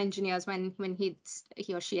data engineers when he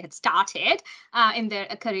or she had started in their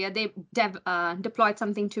career. They deployed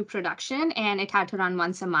something to production, and it had to run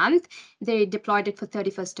once a month. They deployed it for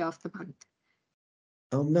 31st of the month.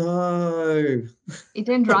 Oh no! It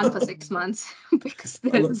didn't run for 6 months because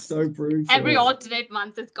That's so brutal. every alternate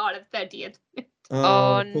month it's got a 30th.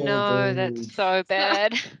 Oh poor no, dude. that's so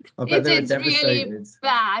bad. I bet they were It's really devastated.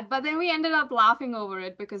 bad, but then we ended up laughing over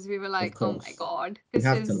it because we were like, oh my course. God, You this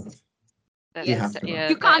have to is laugh. That's- You have to laugh.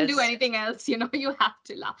 you that can't do is- anything else, you have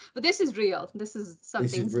to laugh. But this is real. This is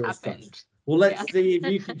something's real stuff. happened. Well, let's Yeah. see if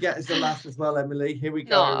you can get us a laugh as well, Emily. Here we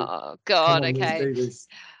go. Oh God, Come on, let's okay. do this.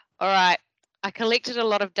 All right. I collected a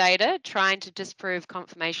lot of data trying to disprove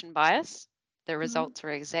confirmation bias. The results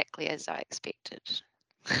were exactly as I expected.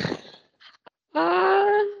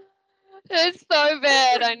 It's so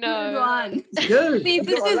bad, I Good know. one. It's good. See, You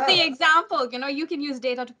this got a is laugh. the example. You can use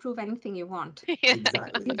data to prove anything you want. Yeah, I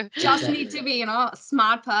Exactly. know. You just Exactly. need to be, a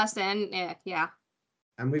smart person. Yeah.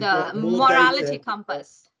 And we've The got more morality data,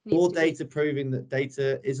 compass. needs more to be- data proving that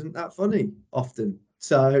data isn't that funny often.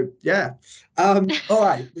 So yeah. All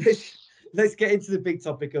right. Let's get into the big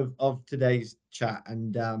topic of today's chat.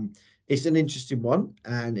 And it's an interesting one,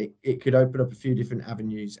 and it could open up a few different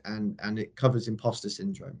avenues, and it covers imposter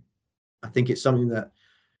syndrome. I think it's something that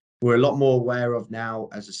we're a lot more aware of now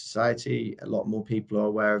as a society. A lot more people are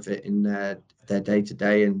aware of it in their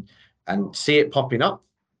day-to-day and see it popping up.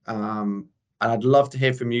 And I'd love to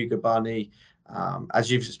hear from you, Gopani, as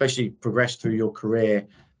you've especially progressed through your career,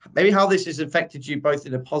 maybe how this has affected you both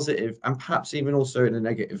in a positive and perhaps even also in a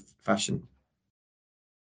negative fashion.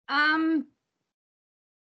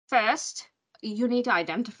 First, you need to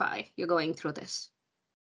identify you're going through this.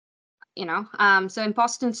 So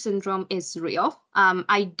imposter syndrome is real.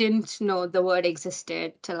 I didn't know the word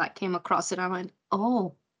existed till I came across it. I went,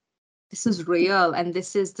 oh, this is real, and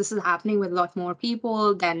this is happening with a lot more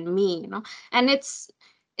people than me. And it's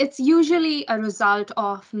usually a result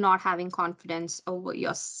of not having confidence over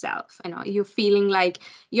yourself. You feeling like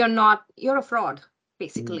you're a fraud.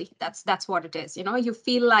 Basically, that's what it is. You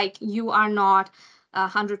feel like you are not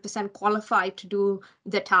 100% qualified to do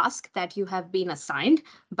the task that you have been assigned,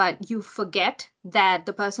 but you forget that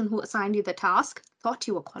the person who assigned you the task thought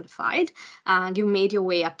you were qualified, and you made your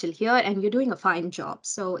way up till here, and you're doing a fine job.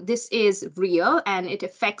 So this is real, and it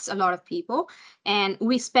affects a lot of people, and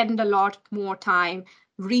we spend a lot more time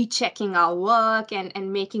rechecking our work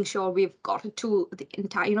and making sure we've got it to the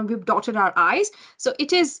entire, we've dotted our I's. So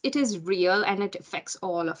it is real, and it affects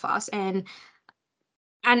all of us. And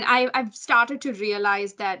I've started to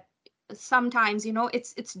realize that sometimes,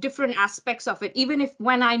 it's different aspects of it. Even if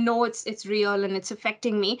when I know it's real and it's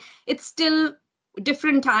affecting me, it's still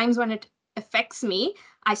different times when it affects me,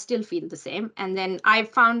 I still feel the same. And then I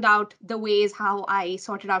found out the ways how I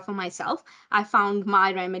sorted out for myself. I found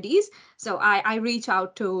my remedies. So I reach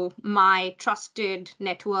out to my trusted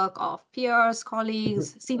network of peers,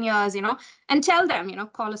 colleagues, seniors, and tell them,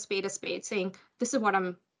 call a spade, saying, this is what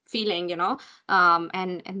I'm feeling,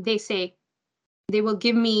 and they say they will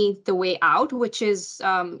give me the way out, which is,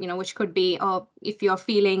 which could be, if you're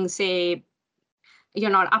feeling, say, you're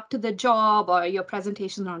not up to the job or your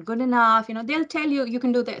presentation's not good enough, they'll tell you you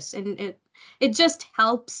can do this, and it just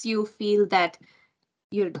helps you feel that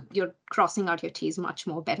you're crossing out your T's much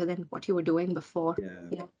more better than what you were doing before.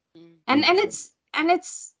 Yeah.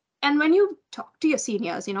 And when you talk to your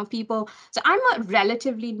seniors, people. So I'm a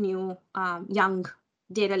relatively new, young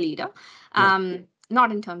data leader. Not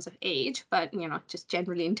in terms of age, but just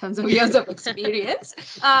generally in terms of years of experience.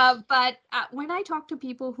 But when I talk to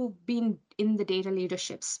people who've been in the data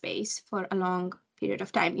leadership space for a long period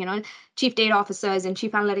of time, chief data officers and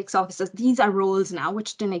chief analytics officers, these are roles now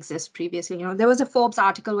which didn't exist previously. There was a Forbes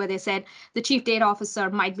article where they said the chief data officer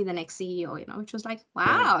might be the next CEO, which was like,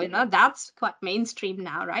 wow, that's quite mainstream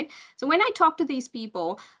now, right? So when I talk to these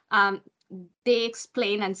people, they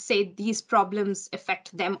explain and say these problems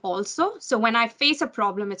affect them also. So when I face a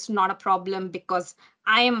problem, it's not a problem because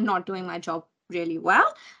I am not doing my job really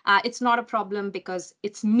well. It's not a problem because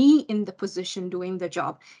it's me in the position doing the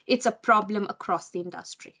job. It's a problem across the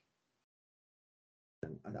industry.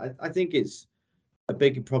 I think it's a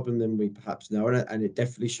bigger problem than we perhaps know, and it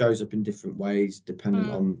definitely shows up in different ways depending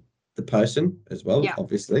on the person as well,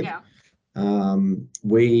 obviously.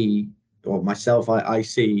 Myself, I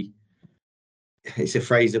see, it's a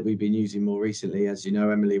phrase that we've been using more recently, as you know,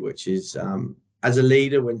 Emily, which is, as a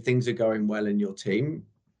leader, when things are going well in your team,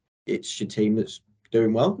 it's your team that's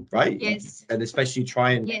doing well, right? Yes. And especially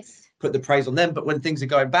try and put the praise on them. But when things are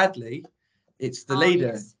going badly, it's the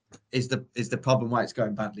leader is the problem why it's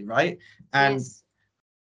going badly, right? And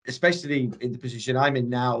especially in the position I'm in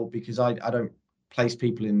now, because I don't place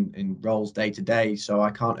people in roles day to day, so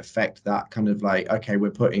I can't affect that kind of like, okay,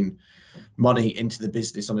 we're putting money into the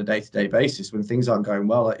business on a day-to-day basis. When things aren't going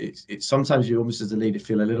well, it's sometimes you almost as a leader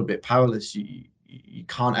feel a little bit powerless. You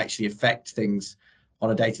can't actually affect things on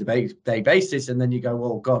a day-to-day basis, and then you go,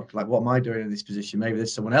 well, God, like, what am I doing in this position? Maybe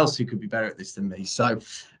there's someone else who could be better at this than me. So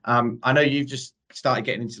I know you've just started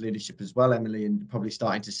getting into leadership as well, Emily, and probably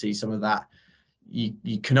starting to see some of that.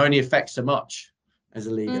 You can only affect so much as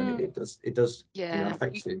a leader. It does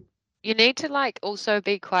affect you. You need to like also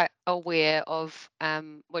be quite aware of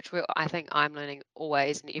which I think I'm learning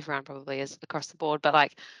always, and everyone probably is across the board, but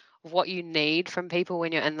like what you need from people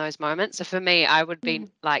when you're in those moments. So for me, I would be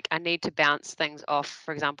like, I need to bounce things off.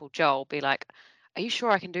 For example, Joel, be like, are you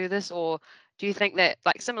sure I can do this? Or do you think that,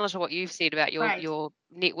 like, similar to what you've said about your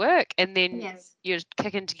network, and then you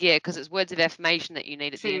kick into gear because it's words of affirmation that you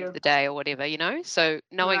need at the end of the day or whatever, you know? So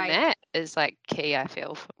knowing that is like key, I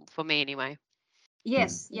feel, for me anyway.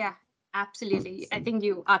 Yes, yeah, absolutely. I think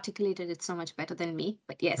you articulated it so much better than me,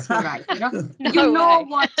 but yes, you're right. You know, you know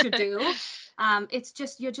what to do. It's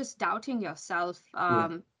just, you're just doubting yourself.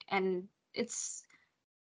 And it's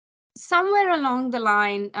somewhere along the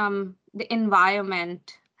line, the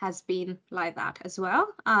environment has been like that as well.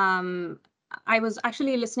 I was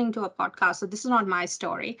actually listening to a podcast, so this is not my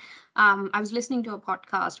story. I was listening to a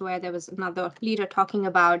podcast where there was another leader talking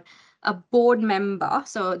about a board member.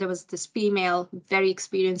 So there was this female, very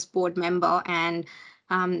experienced board member, and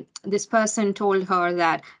this person told her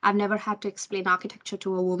that I've never had to explain architecture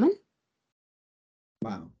to a woman.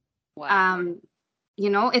 Wow. You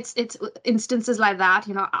know, it's instances like that.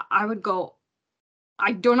 You know, I would go,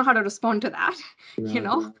 I don't know how to respond to that, you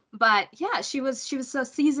know, but yeah, she was a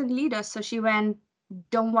seasoned leader. So she went,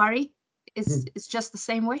 don't worry, it's just the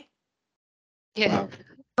same way. Yeah.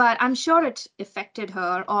 But I'm sure it affected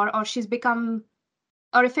her, or she's become,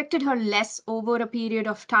 or affected her less over a period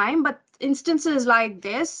of time. But instances like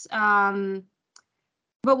this, but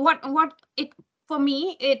what it, for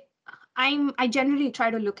me, I generally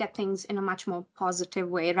try to look at things in a much more positive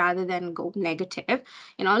way rather than go negative.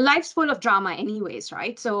 You know, life's full of drama anyways,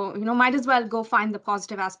 right? So, you know, might as well go find the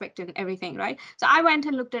positive aspect in everything, right? So I went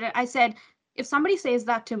and looked at it. I said, if somebody says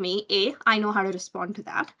that to me, A, I know how to respond to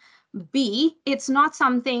that. B, it's not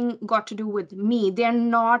something got to do with me. They're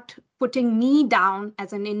not putting me down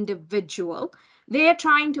as an individual. They're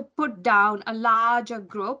trying to put down a larger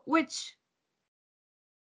group, which,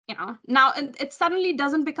 you know, now it suddenly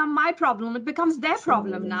doesn't become my problem. It becomes their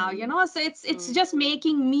problem now, you know. So it's just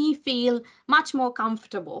making me feel much more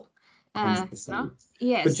comfortable. 100%.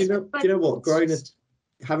 Yes. But do you know what?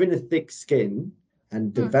 Having a thick skin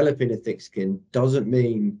and developing a thick skin doesn't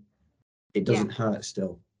mean it doesn't hurt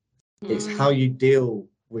still. It's how you deal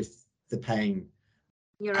with the pain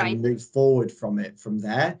and move forward from it from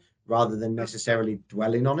there, rather than necessarily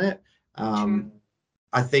dwelling on it.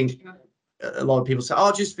 I think a lot of people say,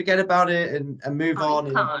 "Oh, just forget about it and move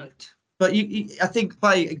on." But I think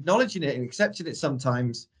by acknowledging it and accepting it,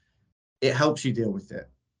 sometimes it helps you deal with it.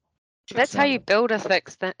 That's how you build a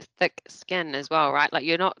thick skin as well, right? Like,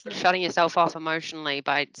 you're not shutting yourself off emotionally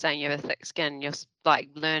by saying you have a thick skin. You're like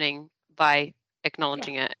learning by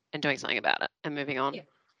acknowledging it and doing something about it and moving on.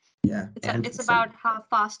 Yeah, it's about how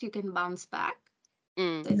fast you can bounce back.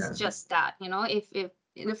 It's just that, you know, if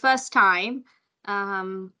the first time,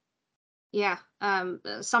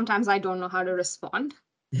 sometimes I don't know how to respond.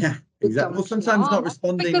 Yeah, exactly. Well, sometimes not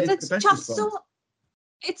responding because is it's the best just response.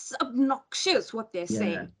 it's obnoxious what they're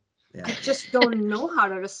saying. I just don't know how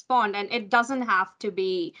to respond, and it doesn't have to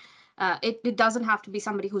be it doesn't have to be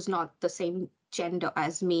somebody who's not the same gender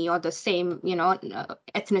as me or the same, you know,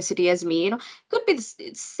 ethnicity as me. You know, could be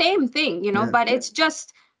the same thing, you know, but it's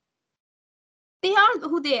just, they are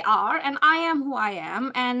who they are, and I am who I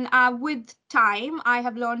am. And with time, I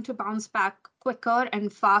have learned to bounce back quicker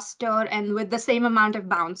and faster, and with the same amount of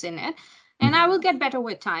bounce in it. And I will get better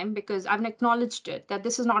with time, because I've acknowledged it, that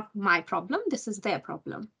this is not my problem, this is their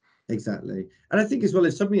problem. Exactly. And I think as well,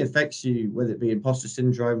 if something affects you, whether it be imposter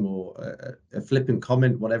syndrome or a flippant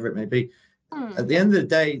comment, whatever it may be, at the end of the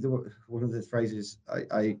day, one of the phrases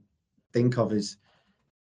I think of is,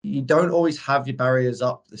 you don't always have your barriers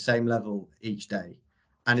up the same level each day.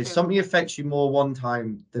 And if something affects you more one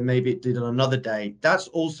time than maybe it did on another day, that's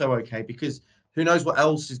also okay, because who knows what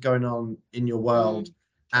else is going on in your world.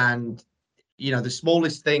 And, you know, the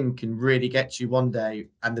smallest thing can really get you one day,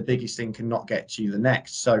 and the biggest thing cannot get you the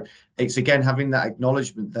next. So it's, again, having that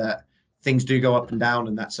acknowledgement that things do go up and down,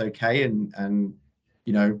 and that's okay. And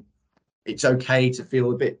you know, it's okay to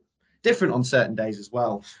feel a bit different on certain days as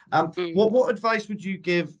well. What advice would you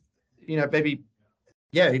give, maybe,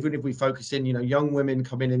 yeah, even if we focus in, young women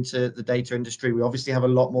coming into the data industry, we obviously have a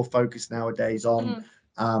lot more focus nowadays on,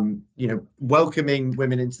 welcoming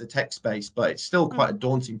women into the tech space, but it's still quite a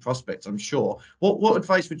daunting prospect, I'm sure. What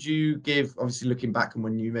advice would you give, obviously looking back on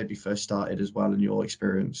when you maybe first started as well in your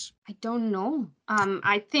experience? I don't know.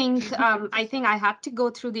 I think I had to go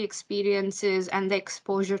through the experiences and the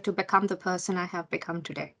exposure to become the person I have become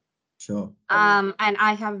today. Sure. And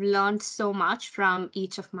I have learned so much from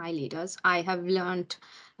each of my leaders. I have learned,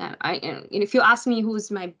 if you ask me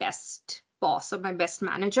who's my best boss or my best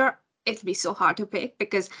manager, it'll be so hard to pick,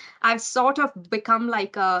 because I've sort of become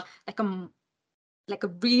like a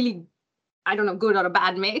really, I don't know, good or a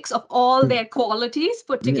bad mix of all their qualities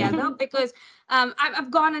put together. Because I've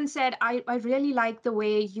gone and said, I really like the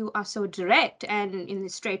way you are so direct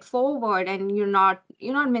and straightforward, and you're not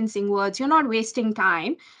mincing words, you're not wasting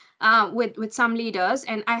time. With some leaders,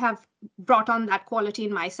 and I have brought on that quality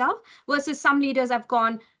in myself, versus some leaders I've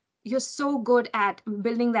gone, you're so good at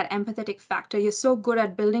building that empathetic factor, you're so good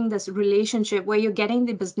at building this relationship where you're getting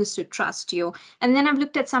the business to trust you. And then I've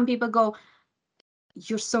looked at some people, go,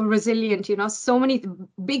 you're so resilient, so many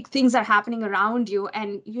big things are happening around you,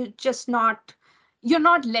 and you're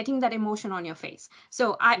not letting that emotion on your face.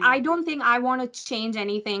 So I don't think I want to change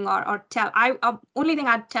anything or tell. Only thing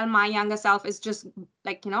I'd tell my younger self is just,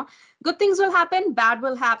 like, good things will happen, bad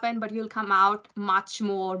will happen, but you'll come out much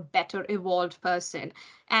more better evolved person.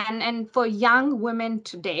 And for young women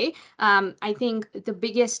today, I think the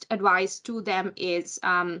biggest advice to them is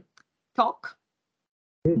talk.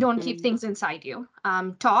 Don't keep things inside you.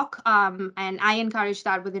 Talk. And I encourage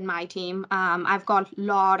that within my team. I've got a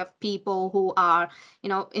lot of people who are,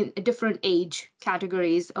 in different age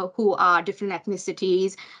categories, who are different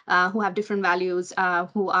ethnicities, who have different values,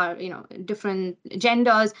 who are, different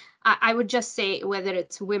genders. I would just say, whether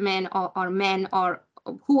it's women or men or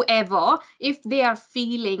whoever, if they are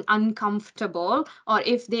feeling uncomfortable, or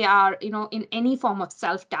if they are, in any form of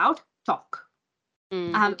self-doubt, talk.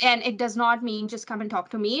 And it does not mean just come and talk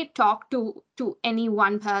to me. Talk to any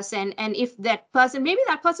one person. And if that person, maybe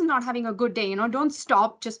that person's not having a good day, don't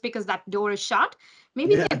stop just because that door is shut.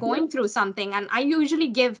 Maybe they're going through something. And I usually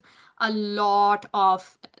give a lot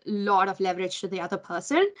of leverage to the other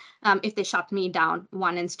person if they shut me down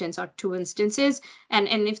one instance or two instances. And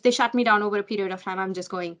if they shut me down over a period of time, I'm just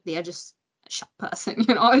going, they are just shut person,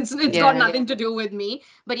 it's got nothing to do with me.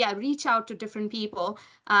 But reach out to different people,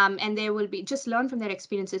 and they will be, just learn from their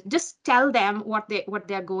experiences. Just tell them what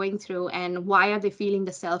they're going through and why are they feeling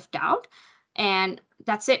the self-doubt, and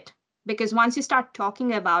that's it. Because once you start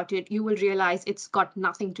talking about it, you will realize it's got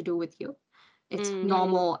nothing to do with you. It's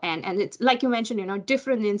normal, and it's like you mentioned,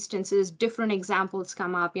 different instances, different examples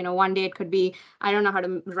come up. One day it could be, I don't know how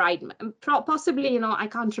to write, possibly, I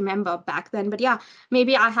can't remember back then, but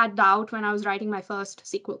maybe I had doubt when I was writing my first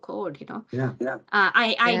SQL code.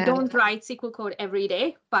 I don't write SQL code every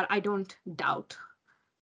day, but I don't doubt.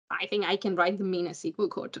 I think I can write the meanest SQL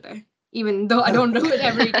code today, even though I don't do it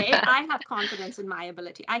every day. I have confidence in my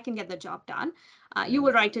ability. I can get the job done. You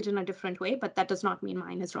will write it in a different way, but that does not mean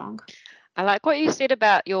mine is wrong. I like what you said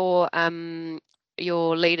about your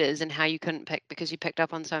leaders and how you couldn't pick because you picked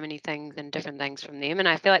up on so many things and different things from them. And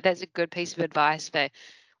I feel like that's a good piece of advice for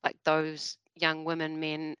like those young women,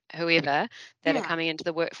 men, whoever that are coming into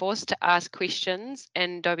the workforce, to ask questions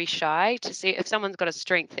and don't be shy. To see if someone's got a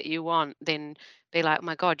strength that you want, then be like, oh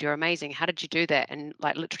my God, you're amazing. How did you do that? And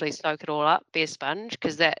like literally soak it all up, be a sponge,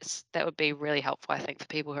 because that would be really helpful, I think, for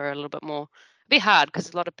people who are a little bit more, be hard because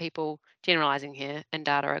a lot of people, generalizing here, in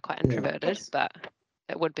data are quite introverted, but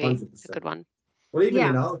it would be 100%. a good one. Well, even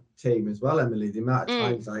in our team as well, Emily, the amount of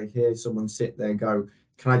times I hear someone sit there and go,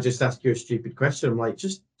 can I just ask you a stupid question? I'm like,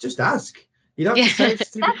 just ask. You don't have to say a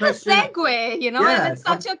stupid question. That's a segue, and it's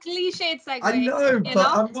such a cliched segue. I know,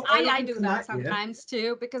 but I do that sometimes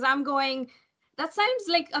too, because I'm going, that sounds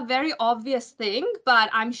like a very obvious thing, but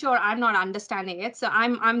I'm sure I'm not understanding it. So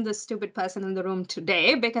I'm the stupid person in the room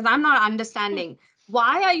today, because I'm not understanding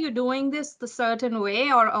why are you doing this the certain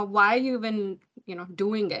way, or why are you even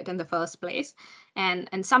doing it in the first place.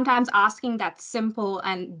 And sometimes asking that simple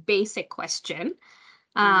and basic question,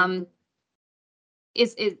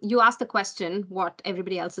 is you ask the question what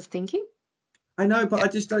everybody else is thinking. I know, but I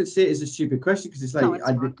just don't see it as a stupid question, because it's like, No, it's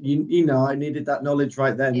I needed that knowledge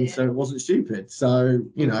right then, so it wasn't stupid. So,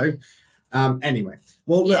 anyway.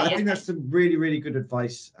 Well, look, I think that's some really, really good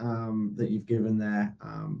advice that you've given there.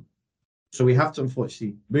 So we have to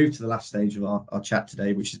unfortunately move to the last stage of our chat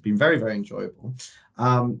today, which has been very, very enjoyable.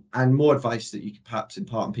 And more advice that you could perhaps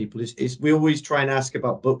impart on people is we always try and ask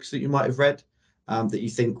about books that you might have read that you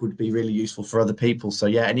think would be really useful for other people. So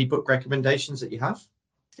yeah, any book recommendations that you have?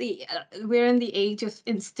 See, we're in the age of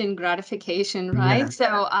instant gratification, Yeah. right?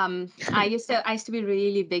 So I used to be a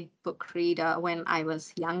really big book reader when I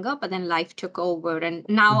was younger, but then life took over, and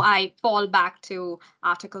now I fall back to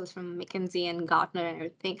articles from McKinsey and Gartner and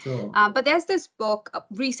everything. Sure. But there's this book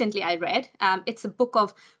recently I read. It's a book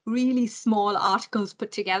of really small articles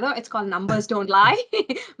put together. It's called Numbers Don't Lie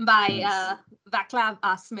by Vaclav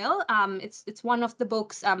Smil. It's one of the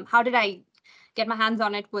books. How did I get my hands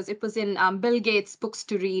on it? It was in Bill Gates' books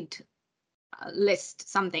to read list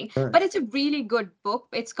something. Right. But it's a really good book.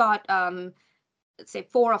 It's got let's say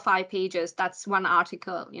 4 or 5 pages. That's one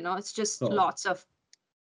article. It's just Cool. lots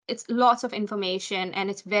of information, and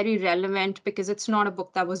it's very relevant because it's not a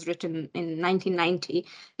book that was written in 1990.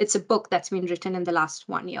 It's a book that's been written in the last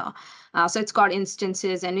 1 year. So it's got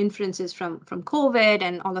instances and inferences from COVID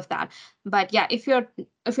and all of that. But yeah, if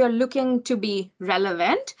you're looking to be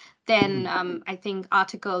relevant, then I think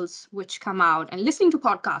articles which come out and listening to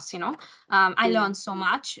podcasts, I learn so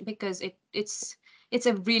much because it's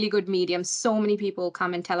a really good medium. So many people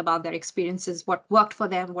come and tell about their experiences, what worked for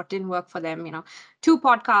them, what didn't work for them. 2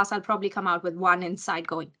 podcasts, I'll probably come out with one insight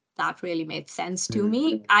going, that really made sense to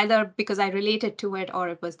me, either because I related to it or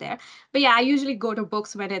it was there. But yeah, I usually go to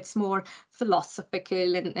books when it's more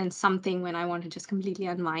philosophical and something when I want to just completely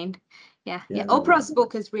unwind. Yeah. Oprah's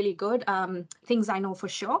book is really good. Things I Know for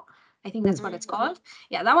Sure. I think that's what it's called.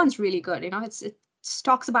 Yeah, that one's really good. It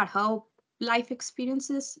talks about her life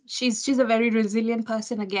experiences. She's a very resilient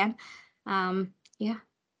person again. Yeah.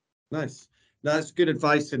 Nice. No, that's good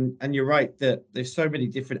advice, and you're right that there's so many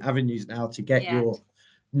different avenues now to get your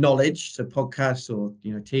knowledge, so podcasts or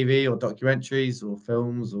TV or documentaries or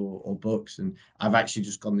films or books. And I've actually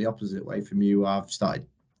just gone the opposite way from you. I've started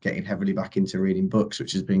getting heavily back into reading books,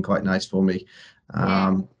 which has been quite nice for me.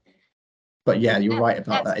 But yeah, you're right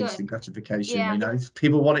about that instant gratification. Yeah.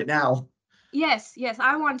 People want it now. Yes,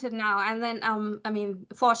 I want it now. And then I mean,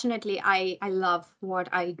 fortunately, I love what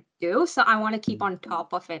I do, so I want to keep on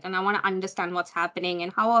top of it, and I want to understand what's happening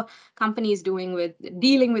and how a company is doing with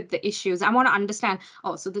dealing with the issues. I want to understand,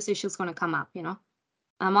 oh, so this issue is going to come up,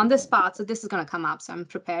 I'm on this path, so this is going to come up, so I'm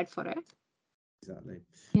prepared for it. Exactly.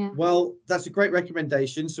 Yeah. Well, that's a great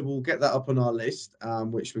recommendation. So we'll get that up on our list,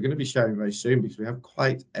 which we're going to be sharing very soon because we have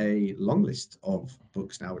quite a long list of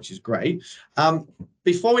books now, which is great.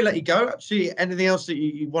 Before we let you go, actually, anything else that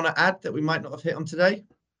you want to add that we might not have hit on today?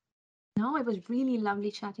 No, it was really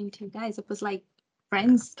lovely chatting to you guys. It was like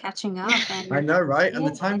friends catching up. And I know, right? And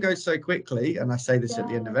the time goes so quickly. And I say this at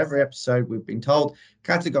the end of every episode. We've been told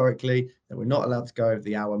categorically that we're not allowed to go over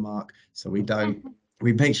the hour mark. So we don't.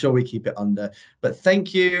 We make sure we keep it under. But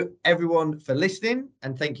thank you, everyone, for listening.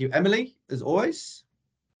 And thank you, Emily, as always.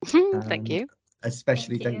 Thank you.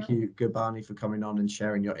 Especially thank you, Gurbani, for coming on and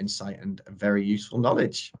sharing your insight and very useful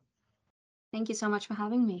knowledge. Thank you so much for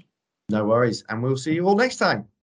having me. No worries. And we'll see you all next time.